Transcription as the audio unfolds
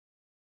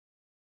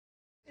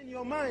in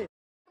your mind.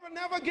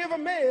 Never give a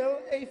male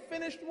a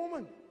finished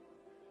woman.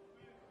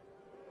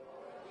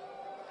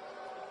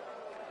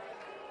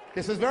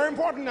 This is very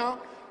important now.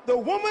 The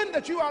woman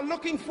that you are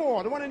looking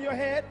for, the one in your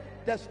head,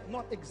 does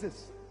not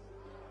exist.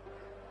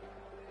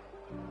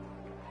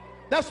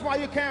 That's why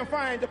you can't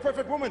find the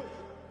perfect woman.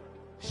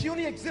 She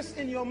only exists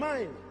in your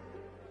mind.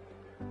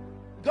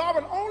 God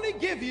will only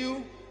give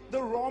you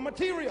the raw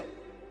material.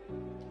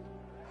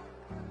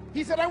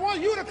 He said, I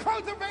want you to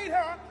cultivate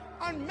her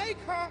and make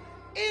her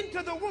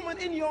into the woman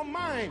in your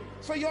mind.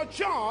 So your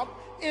job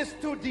is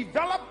to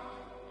develop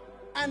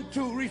and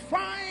to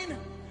refine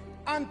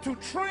and to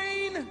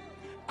train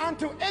and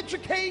to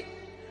educate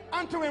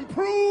and to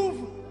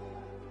improve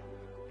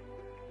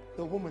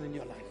the woman in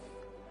your life.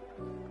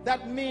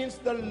 That means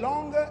the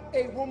longer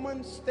a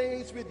woman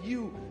stays with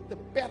you, the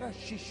better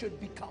she should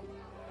become.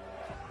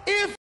 If